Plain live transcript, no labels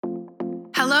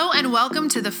Hello and welcome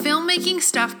to the Filmmaking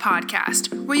Stuff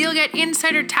podcast, where you'll get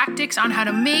insider tactics on how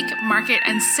to make, market,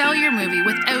 and sell your movie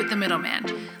without the middleman.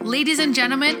 Ladies and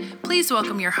gentlemen, please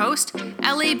welcome your host,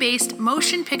 LA-based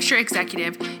motion picture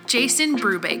executive, Jason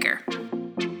Brubaker.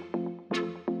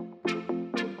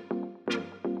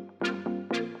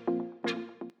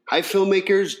 Hi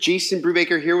filmmakers, Jason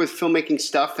Brubaker here with Filmmaking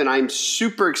Stuff, and I'm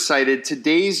super excited.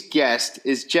 Today's guest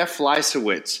is Jeff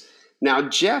Leisawitz. Now,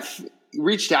 Jeff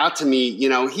reached out to me. You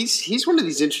know, he's one of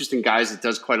these interesting guys that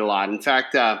does quite a lot. In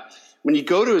fact, when you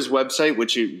go to his website,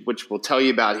 which we'll tell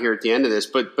you about here at the end of this,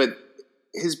 but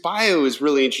his bio is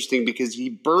really interesting because he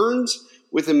burns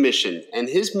with a mission, and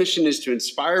his mission is to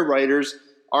inspire writers,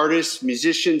 artists,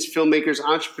 musicians, filmmakers,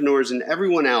 entrepreneurs, and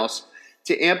everyone else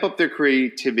to amp up their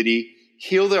creativity,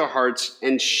 heal their hearts,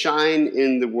 and shine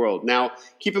in the world. Now,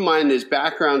 keep in mind his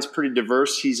background's pretty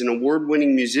diverse. He's an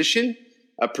award-winning musician,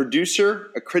 a producer,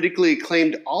 a critically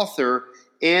acclaimed author,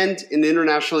 and an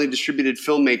internationally distributed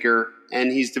filmmaker,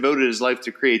 and he's devoted his life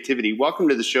to creativity. Welcome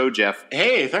to the show, Jeff.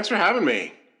 Hey, thanks for having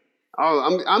me.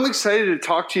 Oh, I'm excited to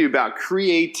talk to you about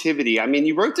creativity. I mean,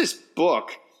 you wrote this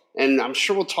book, and I'm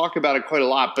sure we'll talk about it quite a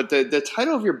lot, but the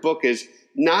title of your book is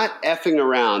Not Effing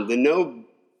Around,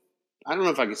 I don't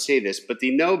know if I can say this, but the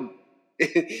no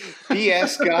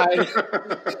BS guide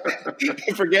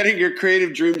for getting your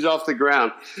creative dreams off the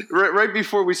ground. Right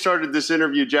before we started this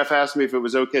interview, Jeff asked me if it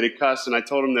was okay to cuss, and I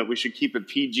told him that we should keep it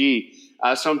PG.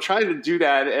 So I'm trying to do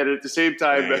that, and at the same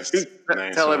time,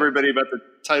 tell everybody about the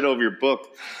title of your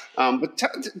book. But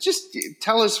just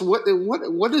tell us what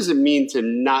does it mean to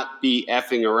not be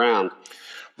effing around?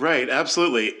 Right,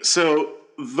 absolutely. So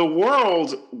the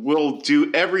world will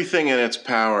do everything in its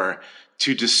power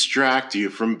to distract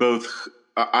you from both,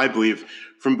 I believe,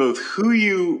 from both who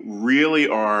you really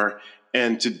are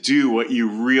and to do what you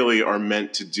really are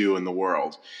meant to do in the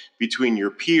world. Between your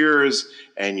peers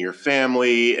and your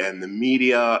family and the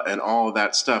media and all of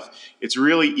that stuff, it's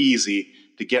really easy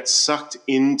to get sucked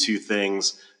into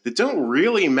things that don't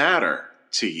really matter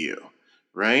to you,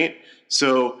 right?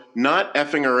 So not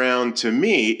effing around to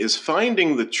me is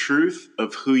finding the truth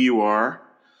of who you are,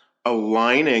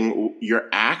 aligning your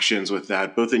actions with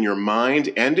that, both in your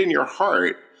mind and in your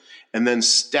heart, and then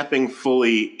stepping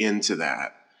fully into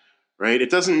that, right? It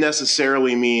doesn't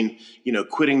necessarily mean,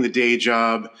 quitting the day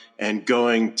job and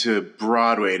going to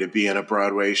Broadway to be in a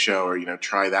Broadway show or,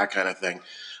 try that kind of thing.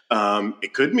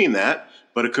 It could mean that,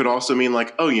 but it could also mean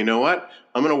like, oh, you know what?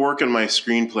 I'm going to work on my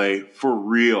screenplay for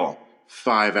real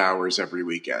 5 hours every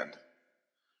weekend.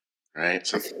 Right.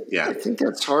 So, yeah, I think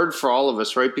that's hard for all of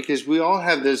us, right? Because we all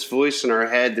have this voice in our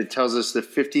head that tells us the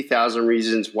 50,000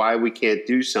 reasons why we can't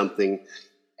do something.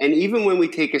 And even when we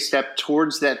take a step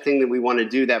towards that thing that we want to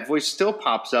do, that voice still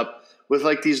pops up with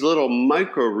like these little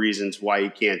micro reasons why you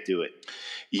can't do it.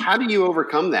 How do you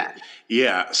overcome that?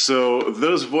 Yeah. So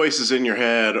those voices in your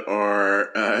head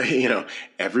are,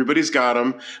 everybody's got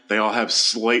them. They all have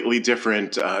slightly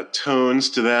different tones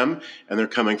to them, and they're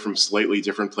coming from slightly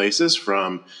different places,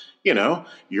 from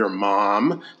your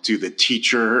mom to the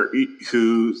teacher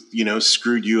who,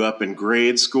 screwed you up in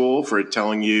grade school for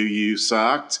telling you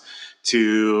sucked,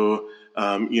 to,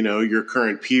 your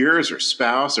current peers or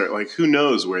spouse, or like, who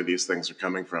knows where these things are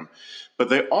coming from. But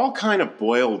they all kind of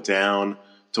boil down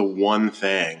to one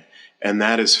thing, and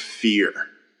that is fear,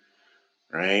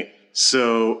 right?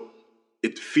 So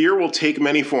fear will take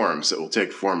many forms. It will take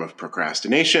the form of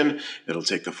procrastination. It'll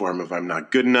take the form of I'm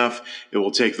not good enough. It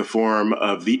will take the form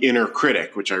of the inner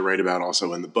critic, which I write about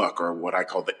also in the book, or what I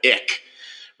call the ick,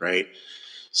 right?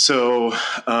 So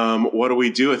what do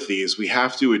we do with these? We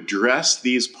have to address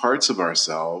these parts of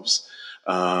ourselves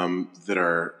that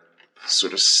are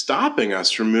sort of stopping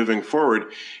us from moving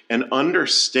forward, and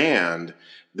understand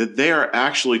that they are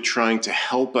actually trying to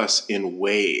help us in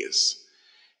ways.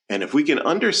 And if we can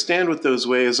understand what those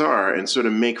ways are and sort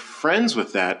of make friends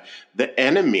with that, the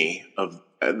enemy of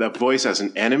that voice as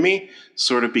an enemy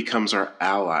sort of becomes our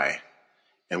ally.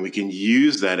 And we can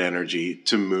use that energy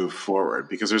to move forward,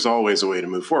 because there's always a way to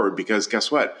move forward, because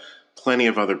guess what? Plenty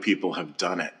of other people have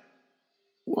done it.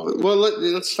 Well,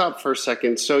 let's stop for a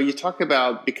second. So you talk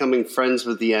about becoming friends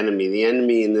with the enemy. The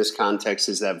enemy in this context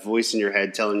is that voice in your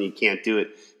head telling you can't do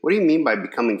it. What do you mean by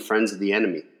becoming friends with the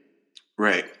enemy?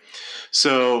 Right.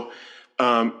 So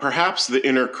perhaps the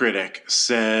inner critic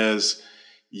says,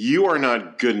 you are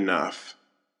not good enough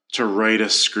to write a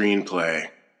screenplay.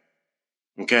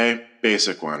 Okay?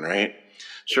 Basic one, right?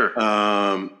 Sure.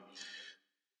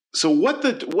 So what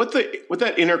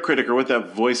that inner critic or what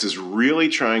that voice is really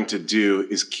trying to do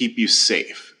is keep you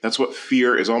safe. That's what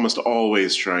fear is almost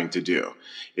always trying to do.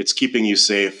 It's keeping you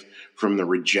safe from the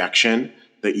rejection,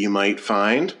 that you might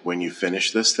find when you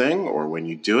finish this thing or when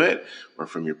you do it or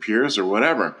from your peers or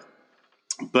whatever.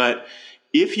 But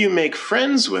if you make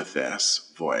friends with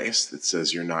this voice that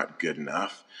says you're not good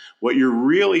enough, what you're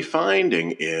really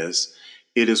finding is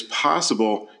it is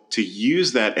possible to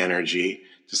use that energy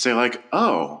to say like,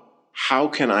 oh, how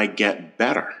can I get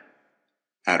better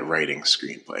at writing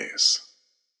screenplays?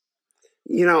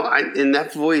 And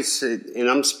that voice, and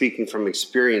I'm speaking from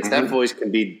experience, that voice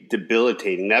can be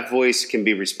debilitating. That voice can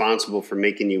be responsible for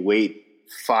making you wait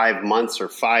 5 months or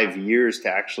 5 years to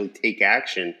actually take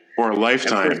action. Or a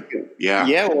lifetime.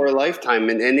 Yeah, or a lifetime.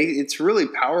 And it's really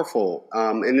powerful,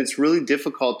 and it's really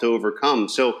difficult to overcome.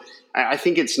 So I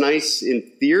think it's nice in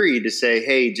theory to say,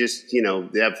 hey, just,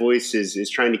 that voice is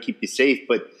trying to keep you safe.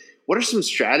 But what are some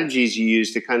strategies you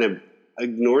use to kind of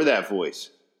ignore that voice?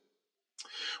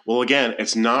 Well, again,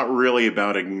 it's not really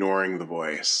about ignoring the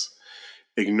voice.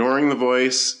 Ignoring the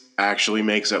voice actually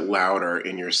makes it louder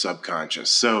in your subconscious.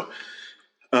 So,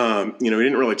 we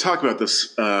didn't really talk about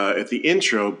this at the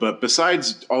intro, but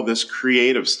besides all this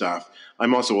creative stuff,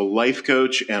 I'm also a life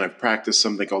coach, and I've practiced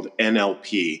something called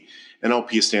NLP.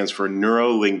 NLP stands for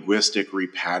Neuro-Linguistic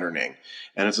Repatterning.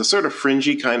 And it's a sort of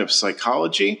fringy kind of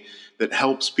psychology that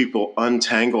helps people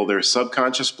untangle their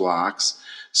subconscious blocks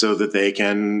so that they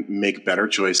can make better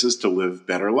choices to live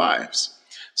better lives.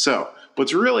 So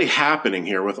what's really happening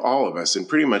here with all of us in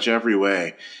pretty much every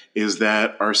way is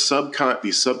that our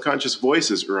these subconscious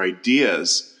voices or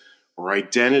ideas or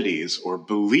identities or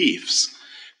beliefs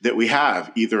that we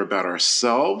have either about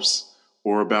ourselves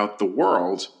or about the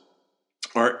world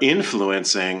are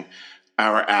influencing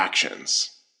our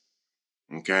actions.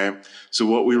 Okay? So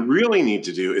what we really need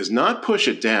to do is not push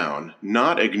it down,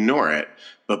 not ignore it,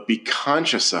 but be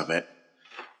conscious of it.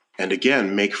 And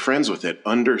again, make friends with it.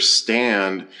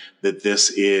 Understand that this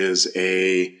is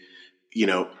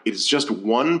it's just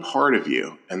one part of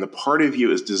you, and the part of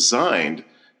you is designed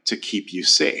to keep you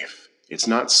safe. It's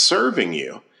not serving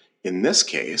you in this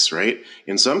case, right?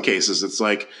 In some cases, it's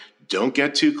like, don't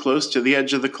get too close to the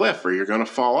edge of the cliff or you're going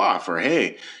to fall off. Or,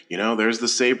 hey, there's the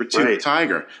saber-toothed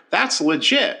tiger. That's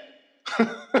legit.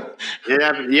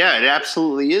 It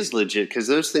absolutely is legit, because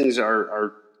those things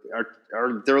are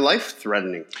they're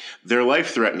life-threatening. They're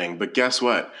life-threatening, but guess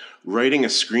what? Writing a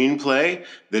screenplay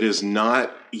that is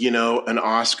not, an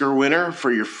Oscar winner for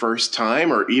your first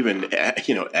time or even,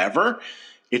 ever,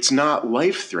 it's not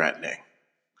life-threatening.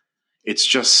 It's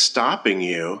just stopping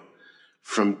you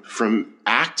from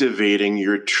activating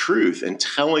your truth and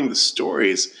telling the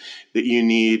stories that you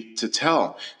need to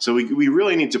tell. So we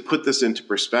really need to put this into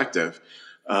perspective.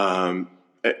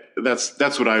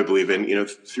 That's what I believe in.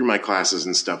 Through my classes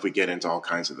and stuff, we get into all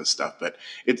kinds of this stuff, but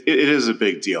it is a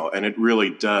big deal, and it really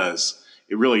is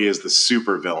the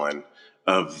supervillain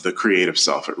of the creative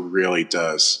self. It really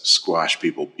does squash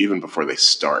people even before they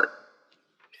start.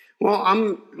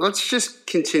 Well, let's just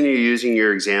continue using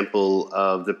your example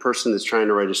of the person that's trying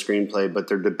to write a screenplay, but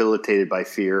they're debilitated by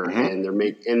fear, and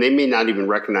they may not even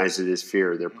recognize it as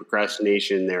fear. Their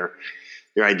procrastination, their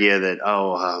idea that,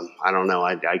 I don't know,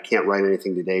 I can't write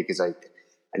anything today because I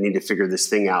need to figure this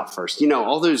thing out first.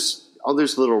 All those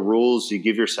little rules you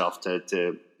give yourself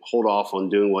to hold off on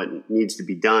doing what needs to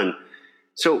be done.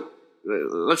 So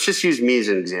let's just use me as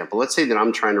an example. Let's say that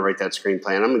I'm trying to write that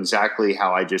screenplay, and I'm exactly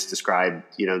how I just described,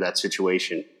 that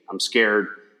situation. I'm scared.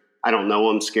 I don't know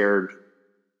I'm scared.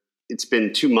 It's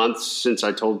been 2 months since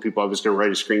I told people I was going to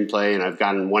write a screenplay, and I've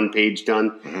gotten 1 page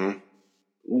done. Mm-hmm.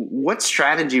 What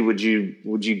strategy would you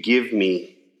give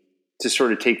me to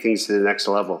sort of take things to the next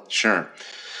level? Sure.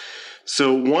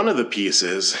 So one of the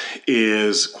pieces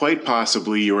is quite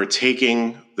possibly you are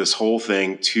taking this whole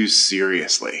thing too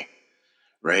seriously,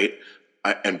 right?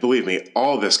 And believe me,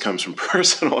 all of this comes from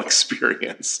personal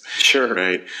experience. Sure.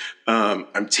 Right?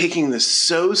 I'm taking this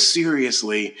so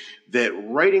seriously that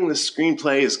writing the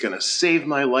screenplay is going to save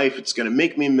my life. It's going to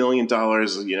make me $1 million,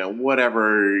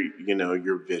 whatever,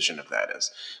 your vision of that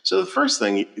is. So the first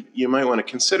thing you might want to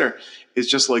consider is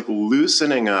just like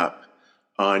loosening up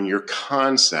on your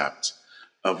concept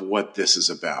of what this is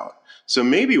about. So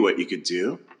maybe what you could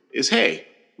do is, hey,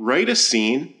 write a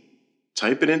scene,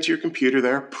 type it into your computer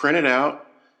there, print it out,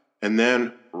 and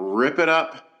then rip it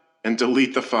up and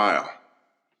delete the file.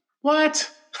 What?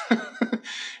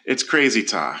 It's crazy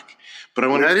talk. But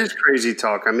that is crazy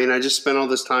talk. I mean, I just spent all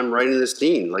this time writing this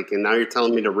scene, and now you're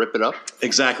telling me to rip it up?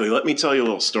 Exactly. Let me tell you a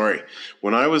little story.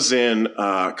 When I was in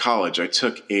college, I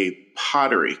took a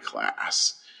pottery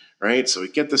class, right? So we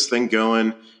get this thing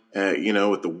going,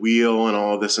 with the wheel and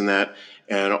all this and that,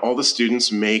 and all the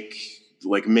students make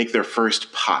their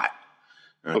first pot.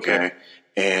 Okay.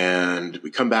 And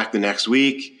we come back the next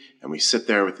week and we sit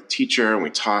there with the teacher and we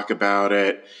talk about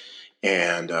it.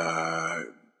 And,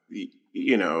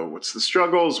 what's the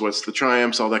struggles? What's the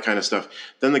triumphs? All that kind of stuff.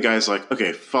 Then the guy's like,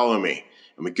 okay, follow me.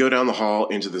 And we go down the hall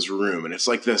into this room, and it's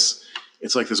like this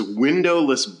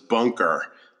windowless bunker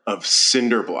of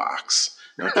cinder blocks.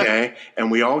 Okay.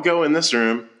 And we all go in this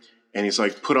room, and he's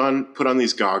like, put on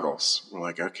these goggles. We're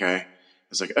like, okay.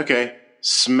 It's like, okay,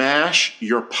 smash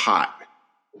your pot.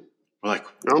 We're like,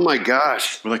 oh my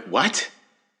gosh. We're like, what?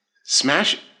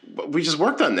 Smash? We just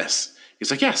worked on this. He's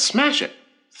like, yeah, smash it.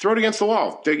 Throw it against the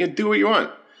wall. Do what you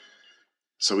want.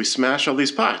 So we smash all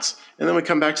these pots. And then we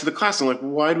come back to the class and I'm like,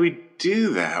 why do we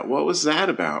do that? What was that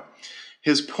about?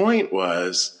 His point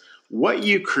was, what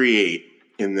you create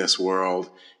in this world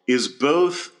is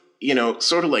both,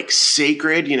 sort of like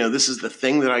sacred. This is the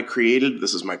thing that I created.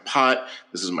 This is my pot.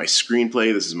 This is my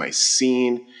screenplay. This is my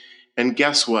scene. And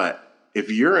guess what?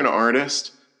 If you're an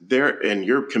artist and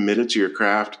you're committed to your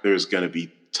craft, there's going to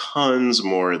be tons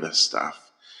more of this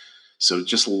stuff. So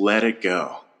just let it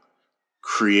go.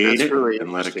 Create it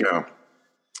and let it go.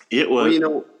 It was.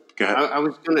 Well, go ahead.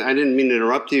 I didn't mean to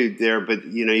interrupt you there, but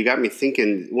you got me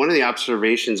thinking. One of the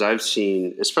observations I've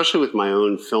seen, especially with my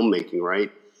own filmmaking,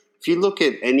 right? If you look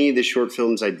at any of the short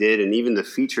films I did and even the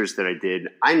features that I did,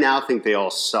 I now think they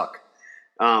all suck.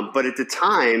 But at the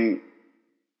time,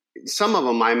 some of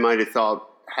them I might have thought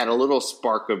had a little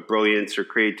spark of brilliance or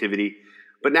creativity,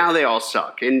 but now they all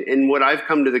suck. And what I've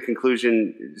come to the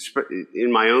conclusion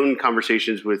in my own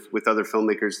conversations with other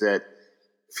filmmakers that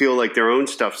feel like their own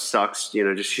stuff sucks,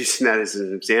 just using that as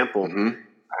an example,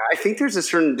 I think there's a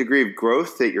certain degree of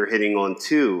growth that you're hitting on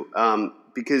too.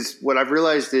 Because what I've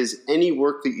realized is any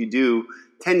work that you do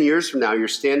 10 years from now, your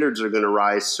standards are going to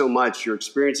rise so much, your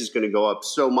experience is going to go up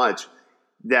so much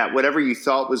that whatever you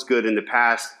thought was good in the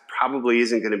past probably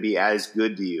isn't going to be as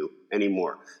good to you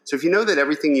anymore. So if you know that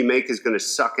everything you make is going to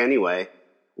suck anyway,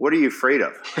 what are you afraid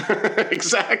of?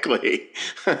 Exactly.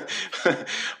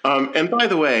 And by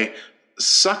the way,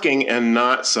 sucking and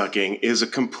not sucking is a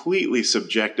completely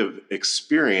subjective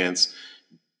experience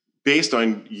based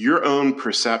on your own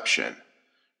perception,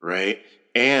 right?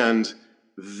 And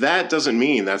that doesn't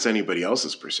mean that's anybody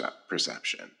else's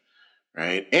perception,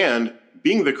 right? And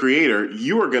being the creator,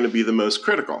 you are going to be the most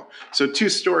critical. So 2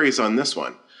 stories on this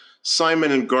one.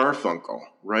 Simon and Garfunkel,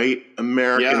 right?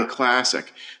 American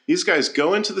classic. These guys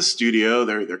go into the studio,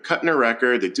 they're cutting a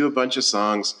record, they do a bunch of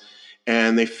songs,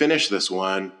 and they finish this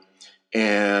one,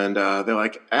 and they're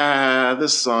like,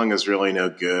 this song is really no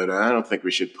good. I don't think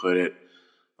we should put it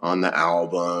on the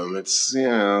album. It's,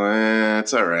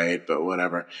 it's all right, but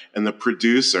whatever. And the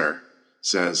producer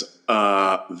says,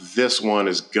 this one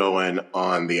is going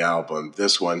on the album.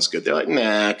 This one's good. They're like,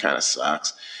 nah, it kind of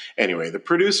sucks. Anyway, the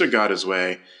producer got his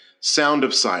way. Sound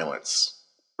of Silence.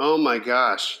 Oh my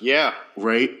gosh. Yeah.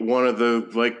 Right? One of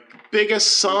the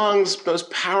biggest songs, most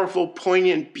powerful,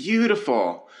 poignant,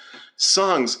 beautiful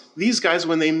songs. These guys,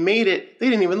 when they made it, they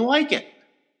didn't even like it.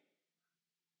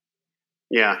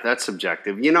 Yeah, that's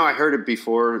subjective. I heard it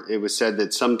before. It was said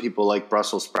that some people like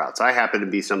Brussels sprouts. I happen to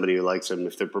be somebody who likes them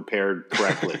if they're prepared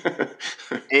correctly.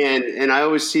 and I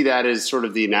always see that as sort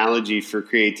of the analogy for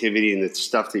creativity and the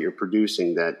stuff that you're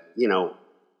producing that,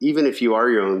 even if you are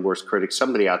your own worst critic,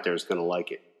 somebody out there is going to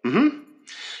like it. Mm-hmm.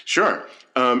 Sure.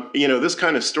 This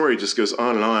kind of story just goes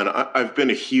on and on. I've been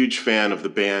a huge fan of the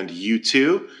band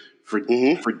U2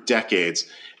 for decades.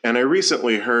 And I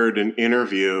recently heard an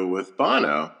interview with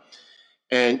Bono.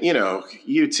 And,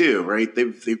 U2, right?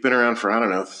 They've been around for,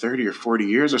 30 or 40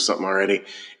 years or something already,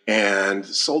 and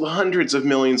sold hundreds of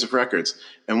millions of records.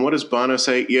 And what does Bono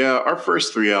say? Yeah, our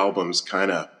first 3 albums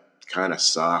kind of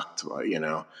sucked,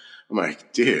 I'm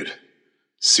like, dude,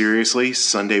 seriously?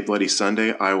 Sunday Bloody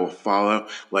Sunday, I Will Follow?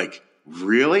 Like,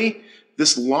 really?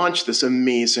 This launched this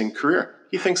amazing career.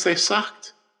 He thinks they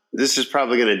sucked. This is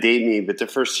probably going to date me, but the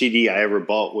first CD I ever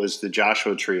bought was the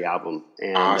Joshua Tree album.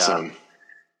 And, awesome.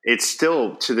 It's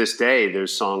still, to this day,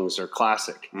 those songs are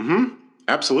classic. Mm-hmm.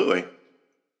 Absolutely.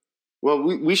 Well,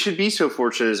 we should be so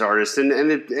fortunate as artists, and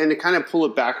to kind of pull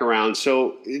it back around.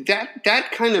 So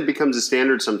that kind of becomes a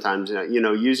standard sometimes,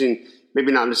 using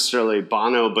maybe not necessarily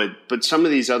Bono, but some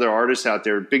of these other artists out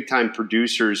there, big time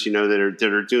producers,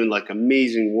 that are doing like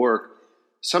amazing work.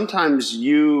 Sometimes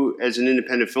you, as an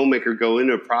independent filmmaker, go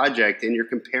into a project and you're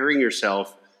comparing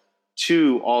yourself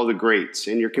to all the greats,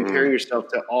 and you're comparing yourself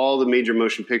to all the major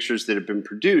motion pictures that have been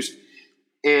produced.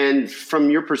 And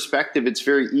from your perspective, it's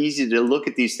very easy to look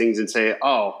at these things and say,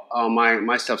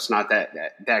 my stuff's not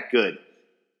that good.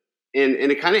 And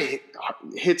it kind of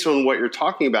hits on what you're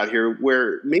talking about here,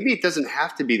 where maybe it doesn't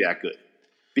have to be that good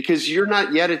because you're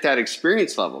not yet at that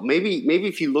experience level. Maybe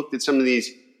if you looked at some of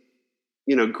these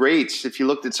greats, if you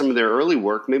looked at some of their early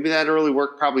work, maybe that early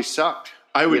work probably sucked.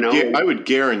 I would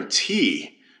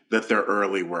guarantee that their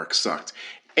early work sucked.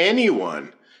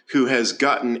 Anyone who has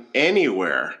gotten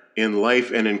anywhere in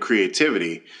life and in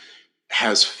creativity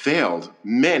has failed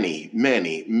many,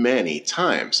 many, many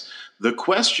times. The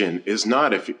question is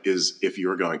not if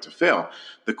you're going to fail.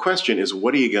 The question is,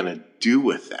 what are you going to do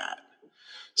with that?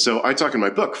 So I talk in my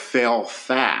book, Fail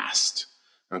Fast.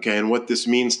 Okay, and what this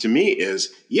means to me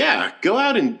is, go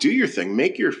out and do your thing,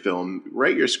 make your film,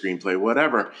 write your screenplay,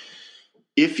 whatever.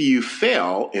 If you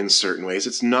fail in certain ways,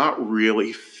 it's not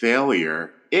really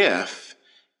failure if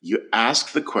you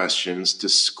ask the questions to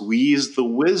squeeze the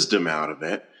wisdom out of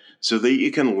it so that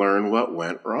you can learn what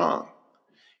went wrong.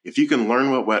 If you can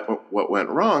learn what went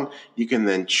wrong, you can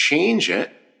then change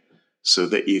it so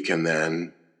that you can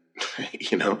then,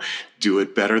 do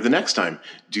it better the next time.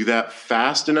 Do that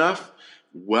fast enough,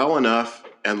 well enough,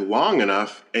 and long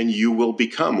enough, and you will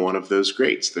become one of those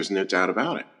greats. There's no doubt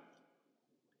about it.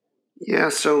 Yeah,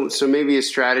 so maybe a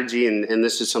strategy, and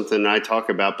this is something I talk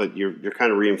about, but you're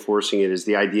kind of reinforcing it, is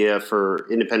the idea for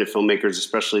independent filmmakers,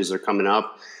 especially as they're coming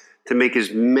up, to make as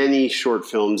many short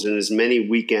films and as many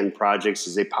weekend projects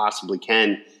as they possibly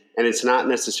can. And it's not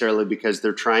necessarily because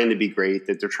they're trying to be great,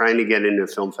 that they're trying to get into a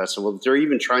film festival, that they're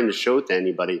even trying to show it to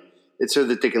anybody. It's so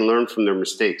that they can learn from their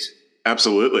mistakes.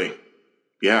 Absolutely.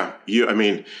 Yeah.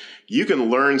 You can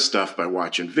learn stuff by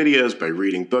watching videos, by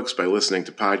reading books, by listening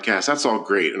to podcasts. That's all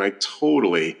great. And I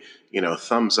totally,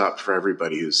 thumbs up for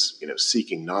everybody who's,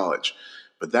 seeking knowledge.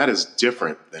 But that is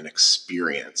different than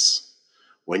experience.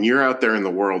 When you're out there in the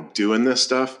world doing this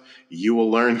stuff, you will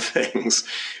learn things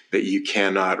that you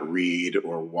cannot read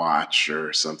or watch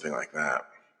or something like that.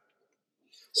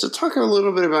 So talk a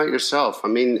little bit about yourself.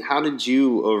 How did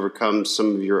you overcome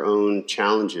some of your own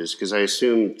challenges? Because I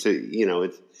assume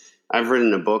I've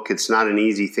written a book. It's not an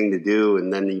easy thing to do.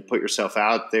 And then you put yourself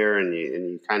out there and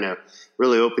you kind of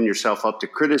really open yourself up to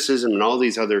criticism and all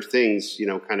these other things,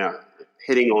 kind of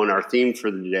hitting on our theme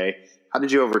for the day. How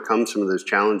did you overcome some of those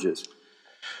challenges?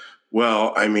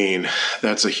 Well,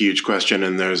 that's a huge question.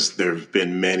 And there have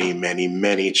been many, many,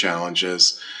 many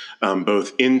challenges,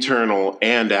 both internal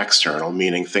and external,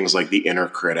 meaning things like the inner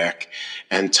critic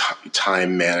and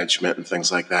time management and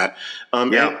things like that.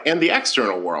 And the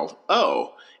external world.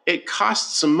 It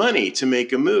costs some money to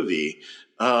make a movie.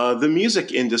 The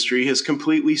music industry has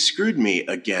completely screwed me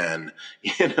again.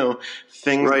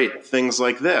 Things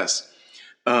like this.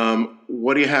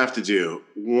 What do you have to do?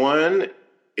 One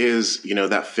is,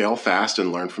 that fail fast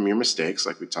and learn from your mistakes,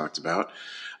 like we talked about.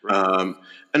 Right.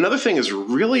 Another thing is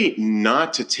really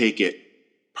not to take it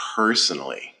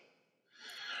personally.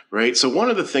 Right? So one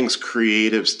of the things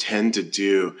creatives tend to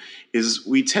do is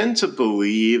we tend to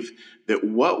believe that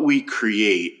what we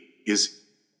create is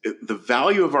the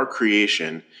value of our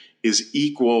creation is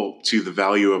equal to the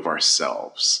value of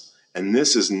ourselves. And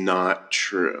this is not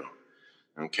true.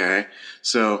 Okay.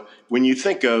 So when you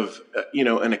think of,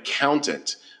 an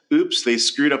accountant, oops, they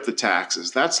screwed up the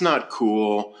taxes. That's not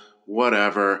cool,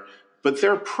 whatever. But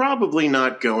they're probably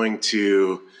not going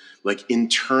to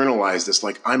internalize this,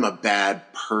 I'm a bad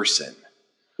person.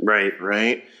 Right.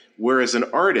 Right. Whereas an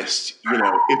artist,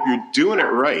 if you're doing it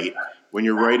right, when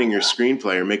you're writing your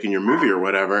screenplay or making your movie or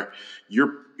whatever,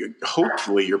 you're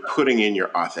putting in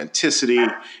your authenticity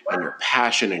and your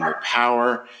passion and your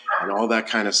power and all that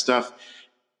kind of stuff.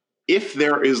 If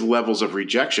there is levels of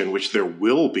rejection, which there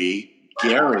will be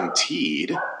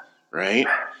guaranteed, right?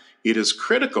 It is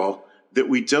critical that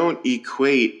we don't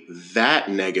equate that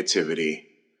negativity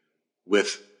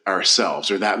with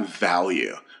ourselves or that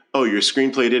value. Oh, your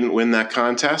screenplay didn't win that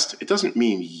contest. It doesn't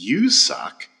mean you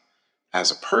suck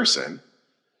as a person.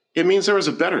 It means there was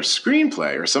a better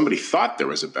screenplay or somebody thought there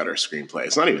was a better screenplay.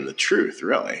 It's not even the truth,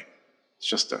 really. It's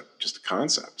just a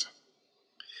concept.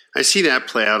 I see that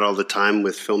play out all the time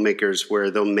with filmmakers where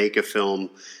they'll make a film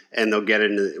and they'll get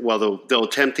they'll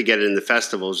attempt to get it in the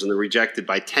festivals and they're rejected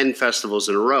by 10 festivals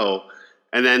in a row.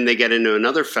 And then they get into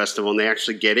another festival and they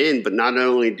actually get in, but not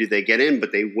only do they get in,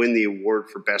 but they win the award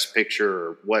for best picture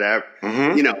or whatever,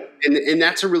 and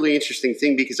that's a really interesting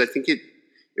thing because I think it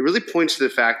really points to the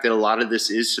fact that a lot of this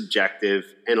is subjective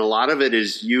and a lot of it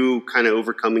is you kind of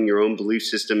overcoming your own belief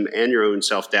system and your own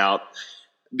self-doubt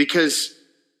because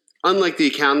unlike the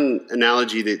accountant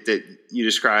analogy that you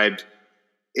described,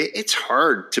 it's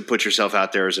hard to put yourself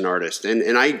out there as an artist.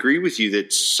 And I agree with you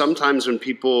that sometimes when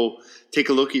people take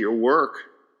a look at your work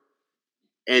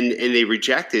and they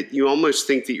reject it, you almost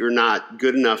think that you're not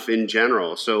good enough in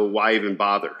general. So why even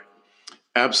bother?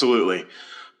 Absolutely.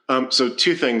 So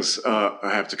two things I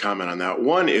have to comment on that.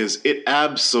 One is it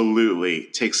absolutely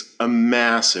takes a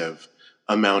massive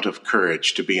amount of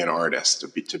courage to be an artist,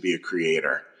 to be a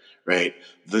creator, right?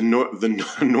 The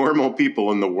normal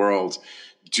people in the world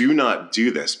do not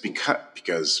do this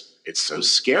because it's so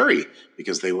scary,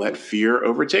 because they let fear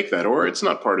overtake that, or it's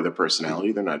not part of their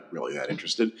personality. They're not really that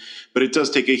interested. But it does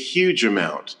take a huge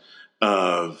amount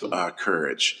of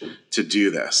courage to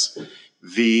do this.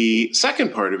 The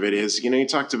second part of it is, you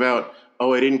talked about,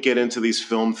 I didn't get into these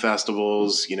film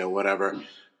festivals, whatever.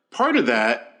 Part of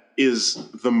that is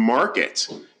the market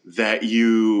that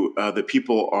the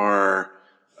people are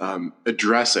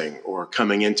addressing or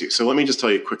coming into. So let me just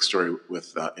tell you a quick story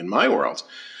with in my world.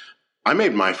 I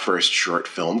made my first short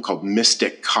film called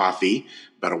Mystic Coffee,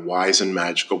 about a wise and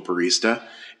magical barista,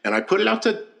 and I put it out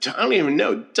to, I don't even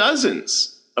know,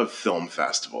 dozens of film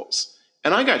festivals.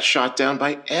 And I got shot down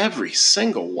by every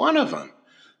single one of them.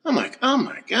 I'm like, oh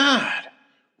my God,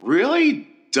 really?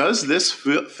 Does this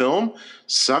film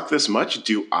suck this much?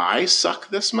 Do I suck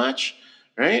this much?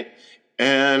 Right?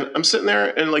 And I'm sitting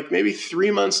there, and like maybe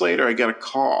 3 months later, I get a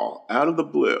call out of the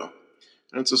blue.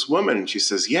 And it's this woman, and she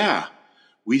says, yeah,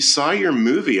 we saw your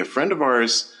movie. A friend of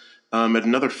ours at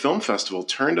another film festival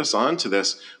turned us on to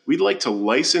this. We'd like to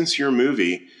license your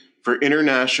movie for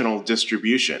international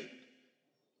distribution.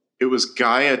 It was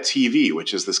Gaia TV,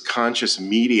 which is this conscious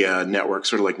media network,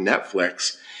 sort of like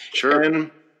Netflix. Sure.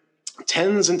 And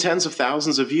tens and tens of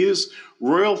thousands of views,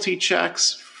 royalty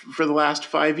checks for the last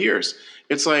 5 years.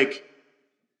 It's like,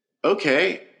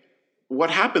 okay, what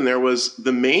happened there was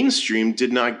the mainstream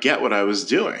did not get what I was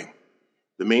doing.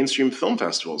 The mainstream film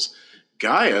festivals.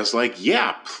 Gaia's like,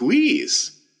 yeah,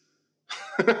 please.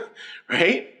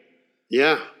 Right?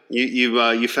 Yeah.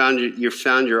 You found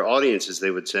your audience, as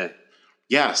they would say.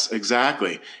 Yes,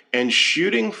 exactly. And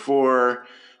shooting for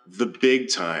the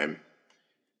big time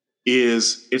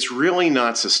it's really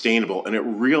not sustainable, and it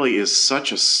really is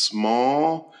such a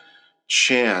small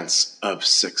chance of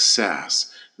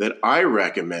success that I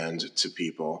recommend to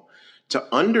people to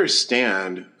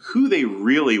understand who they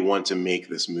really want to make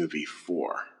this movie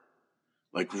for.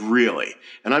 Like, really.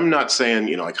 And I'm not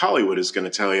saying, like Hollywood is going to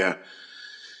tell you,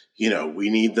 we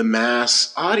need the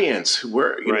mass audience.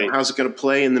 Right. How's it going to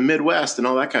play in the Midwest and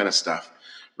all that kind of stuff,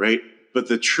 right? But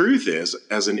the truth is,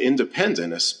 as an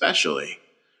independent especially,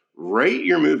 write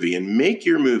your movie and make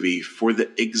your movie for the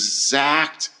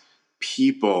exact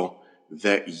people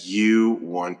that you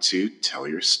want to tell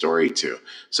your story to.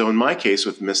 So in my case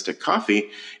with Mystic Coffee,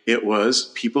 it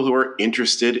was people who are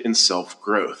interested in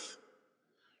self-growth,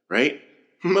 right?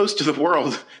 Most of the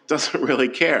world doesn't really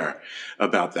care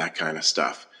about that kind of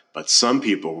stuff, but some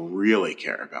people really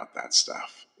care about that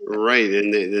stuff. Right.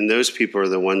 And those people are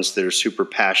the ones that are super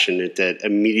passionate, that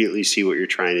immediately see what you're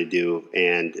trying to do,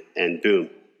 and boom,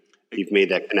 you've made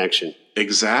that connection.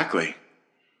 Exactly.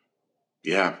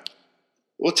 Yeah.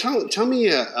 Well, tell me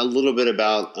a little bit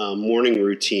about morning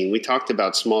routine. We talked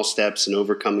about small steps and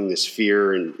overcoming this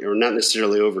fear, or not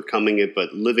necessarily overcoming it,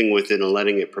 but living with it and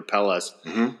letting it propel us.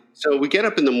 Mm-hmm. So we get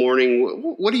up in the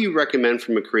morning. What do you recommend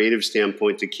from a creative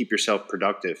standpoint to keep yourself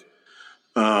productive?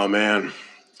 Oh, man.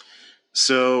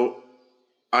 So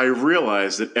I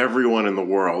realize that everyone in the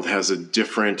world has a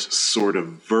different sort of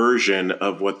version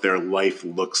of what their life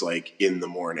looks like in the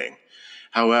morning.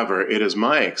 However, it is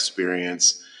my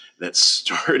experience that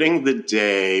starting the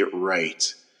day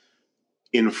right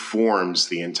informs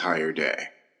the entire day.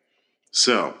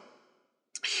 So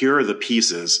here are the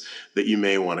pieces that you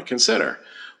may want to consider.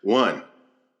 1,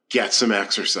 get some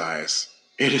exercise.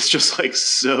 It is just like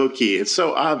so key. It's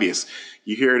so obvious.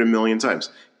 You hear it a million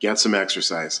times. Get some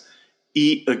exercise.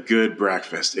 Eat a good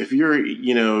breakfast. If you're,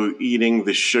 eating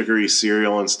the sugary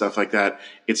cereal and stuff like that,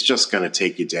 it's just going to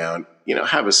take you down.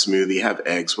 Have a smoothie, have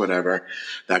eggs, whatever,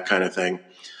 that kind of thing.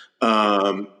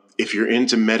 If you're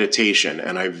into meditation,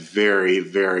 and I very,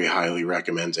 very highly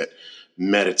recommend it,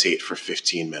 meditate for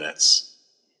 15 minutes,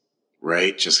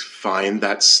 right? Just find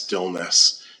that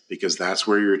stillness, because that's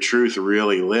where your truth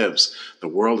really lives. The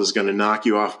world is going to knock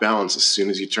you off balance as soon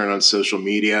as you turn on social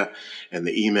media and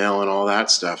the email and all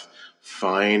that stuff.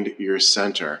 Find your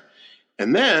center.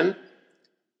 And then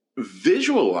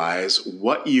visualize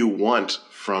what you want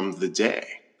from the day.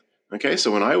 Okay,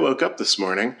 so when I woke up this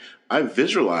morning, I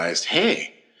visualized,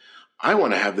 hey, I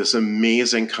want to have this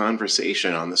amazing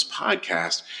conversation on this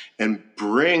podcast and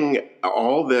bring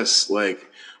all this,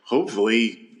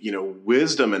 hopefully,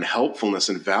 wisdom and helpfulness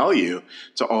and value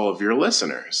to all of your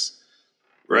listeners.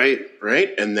 Right. Right.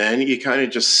 And then you kind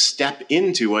of just step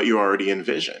into what you already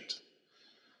envisioned.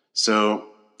 So,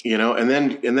 and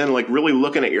then like really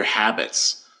looking at your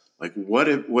habits, like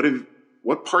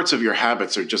what parts of your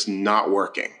habits are just not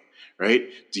working, right?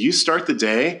 Do you start the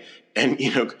day and,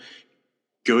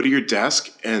 go to your desk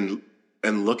and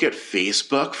and look at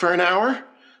Facebook for an hour?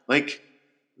 Like,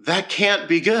 that can't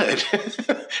be good,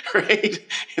 right?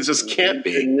 It just can't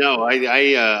be. No,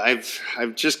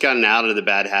 I've just gotten out of the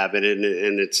bad habit,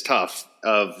 and it's tough,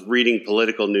 of reading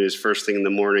political news first thing in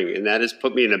the morning, and that has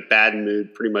put me in a bad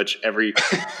mood pretty much every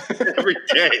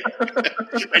day.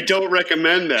 I don't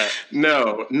recommend that.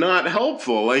 No, not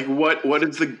helpful. Like, what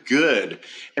is the good?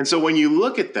 And so when you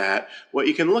look at that, what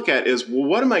you can look at is, well,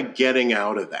 what am I getting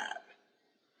out of that,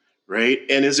 right?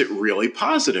 And is it really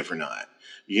positive or not?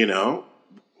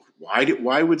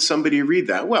 Why would somebody read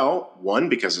that? Well, one,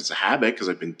 because it's a habit, because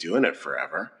I've been doing it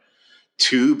forever.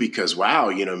 Two, because, wow,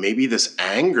 maybe this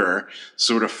anger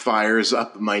sort of fires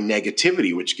up my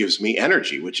negativity, which gives me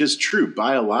energy, which is true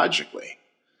biologically,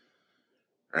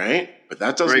 right? But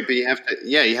that doesn't. Right, but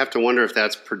you have to wonder if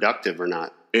that's productive or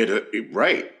not.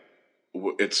 Right.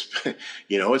 It's,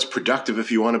 it's productive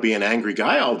if you want to be an angry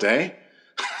guy all day.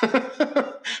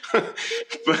 but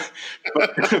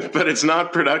it's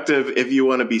not productive if you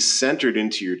want to be centered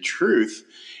into your truth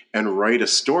and write a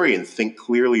story and think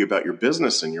clearly about your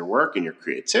business and your work and your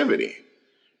creativity,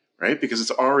 right? Because it's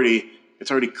already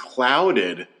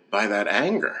clouded by that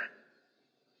anger.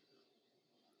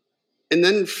 And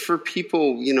then for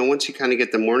people, once you kind of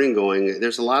get the morning going,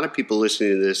 there's a lot of people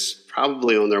listening to this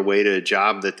probably on their way to a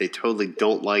job that they totally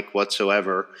don't like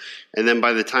whatsoever. And then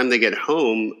by the time they get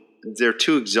home, they're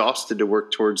too exhausted to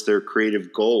work towards their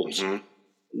creative goals. Mm-hmm.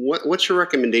 What's your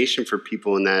recommendation for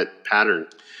people in that pattern?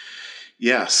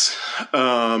 Yes.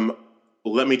 Let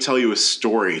me tell you a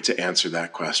story to answer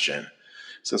that question.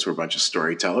 Since we're a bunch of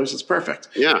storytellers, it's perfect.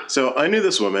 Yeah. So I knew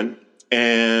this woman,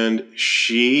 and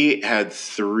she had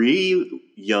 3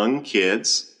 young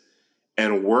kids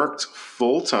and worked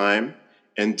full time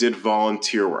and did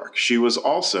volunteer work. She was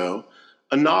also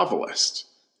a novelist.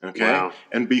 Okay. Wow.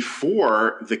 And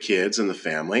before the kids and the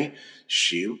family,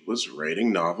 she was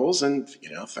writing novels, and,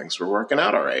 things were working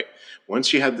out all right. Once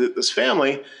she had this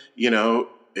family,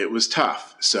 it was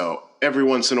tough. So every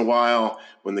once in a while,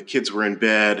 when the kids were in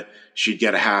bed, she'd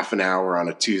get a half an hour on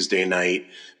a Tuesday night.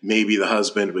 Maybe the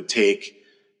husband would take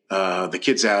the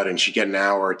kids out, and she'd get an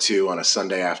hour or two on a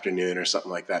Sunday afternoon or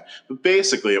something like that. But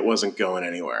basically, it wasn't going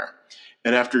anywhere.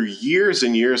 And after years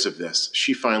and years of this,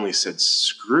 she finally said,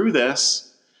 screw this.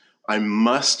 I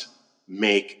must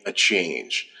make a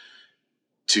change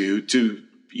to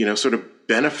sort of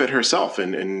benefit herself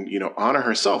and honor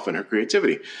herself and her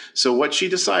creativity. So what she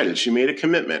decided, she made a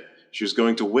commitment. She was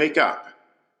going to wake up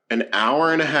an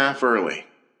hour and a half early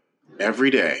every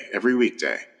day, every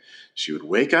weekday. She would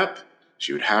wake up,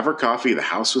 she would have her coffee, the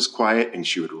house was quiet, and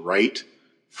she would write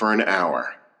for an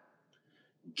hour.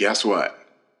 Guess what?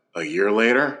 A year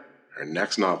later, her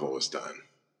next novel was done.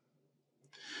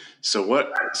 So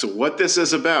what this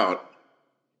is about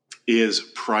is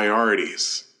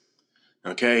priorities.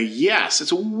 Okay? Yes,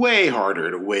 it's way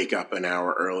harder to wake up an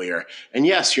hour earlier. And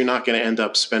yes, you're not going to end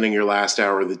up spending your last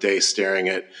hour of the day staring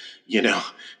at,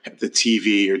 at the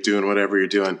TV or doing whatever you're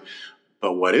doing.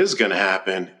 But what is going to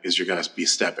happen is you're going to be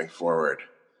stepping forward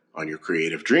on your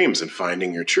creative dreams and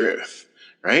finding your truth,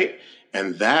 right?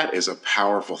 And that is a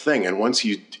powerful thing. And once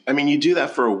you do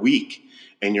that for a week,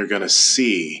 and you're going to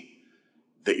see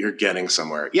that you're getting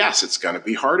somewhere. Yes, it's going to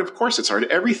be hard. Of course it's hard.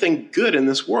 Everything good in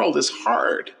this world is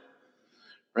hard,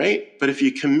 right? But if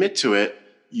you commit to it,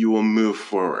 you will move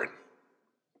forward.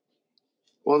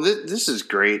 Well, this is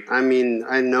great. I mean,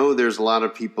 I know there's a lot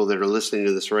of people that are listening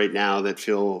to this right now that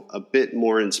feel a bit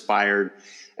more inspired.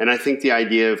 And I think the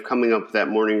idea of coming up with that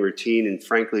morning routine and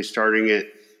frankly starting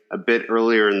it a bit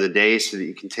earlier in the day so that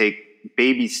you can take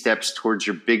baby steps towards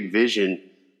your big vision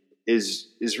is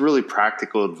really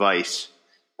practical advice.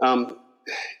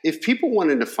 If people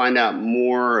wanted to find out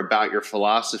more about your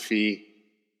philosophy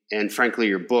and frankly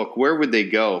your book, where would they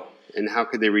go and how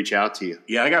could they reach out to you?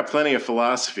 Yeah, I got plenty of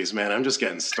philosophies, man. I'm just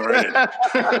getting started.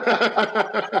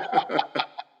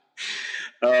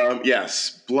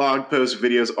 Yes, blog posts,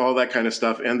 videos, all that kind of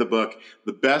stuff, and the book.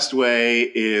 The best way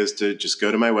is to just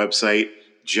go to my website,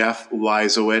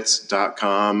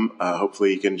 jeffleisawitz.com.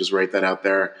 Hopefully you can just write that out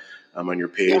there on your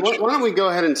page. Yeah, why don't we go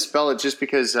ahead and spell it just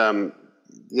because,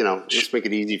 let's make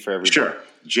it easy for everybody. Sure.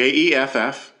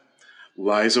 Jeff.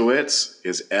 Leisawitz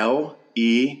is Leis,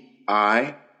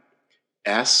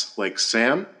 like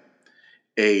Sam,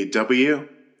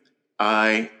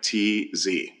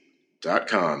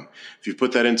 AWITZ.com. If you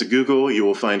put that into Google, you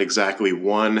will find exactly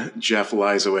one Jeff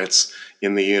Leisawitz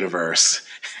in the universe.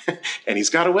 And he's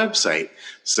got a website,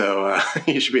 so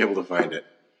you should be able to find it.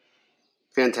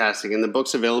 Fantastic. And the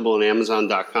book's available on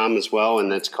Amazon.com as well. And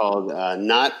that's called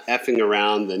Not Effing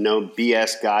Around, the No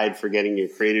BS Guide for Getting Your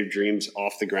Creative Dreams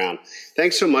Off the Ground.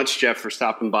 Thanks so much, Jeff, for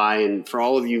stopping by. And for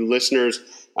all of you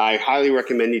listeners, I highly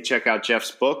recommend you check out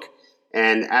Jeff's book.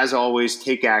 And as always,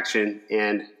 take action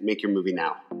and make your movie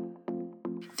now.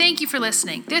 Thank you for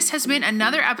listening. This has been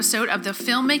another episode of the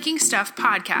Filmmaking Stuff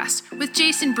podcast with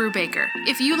Jason Brubaker.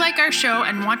 If you like our show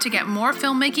and want to get more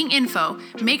filmmaking info,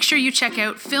 make sure you check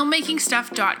out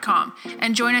filmmakingstuff.com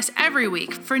and join us every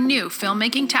week for new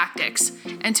filmmaking tactics.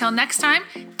 Until next time,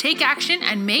 take action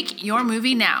and make your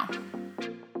movie now.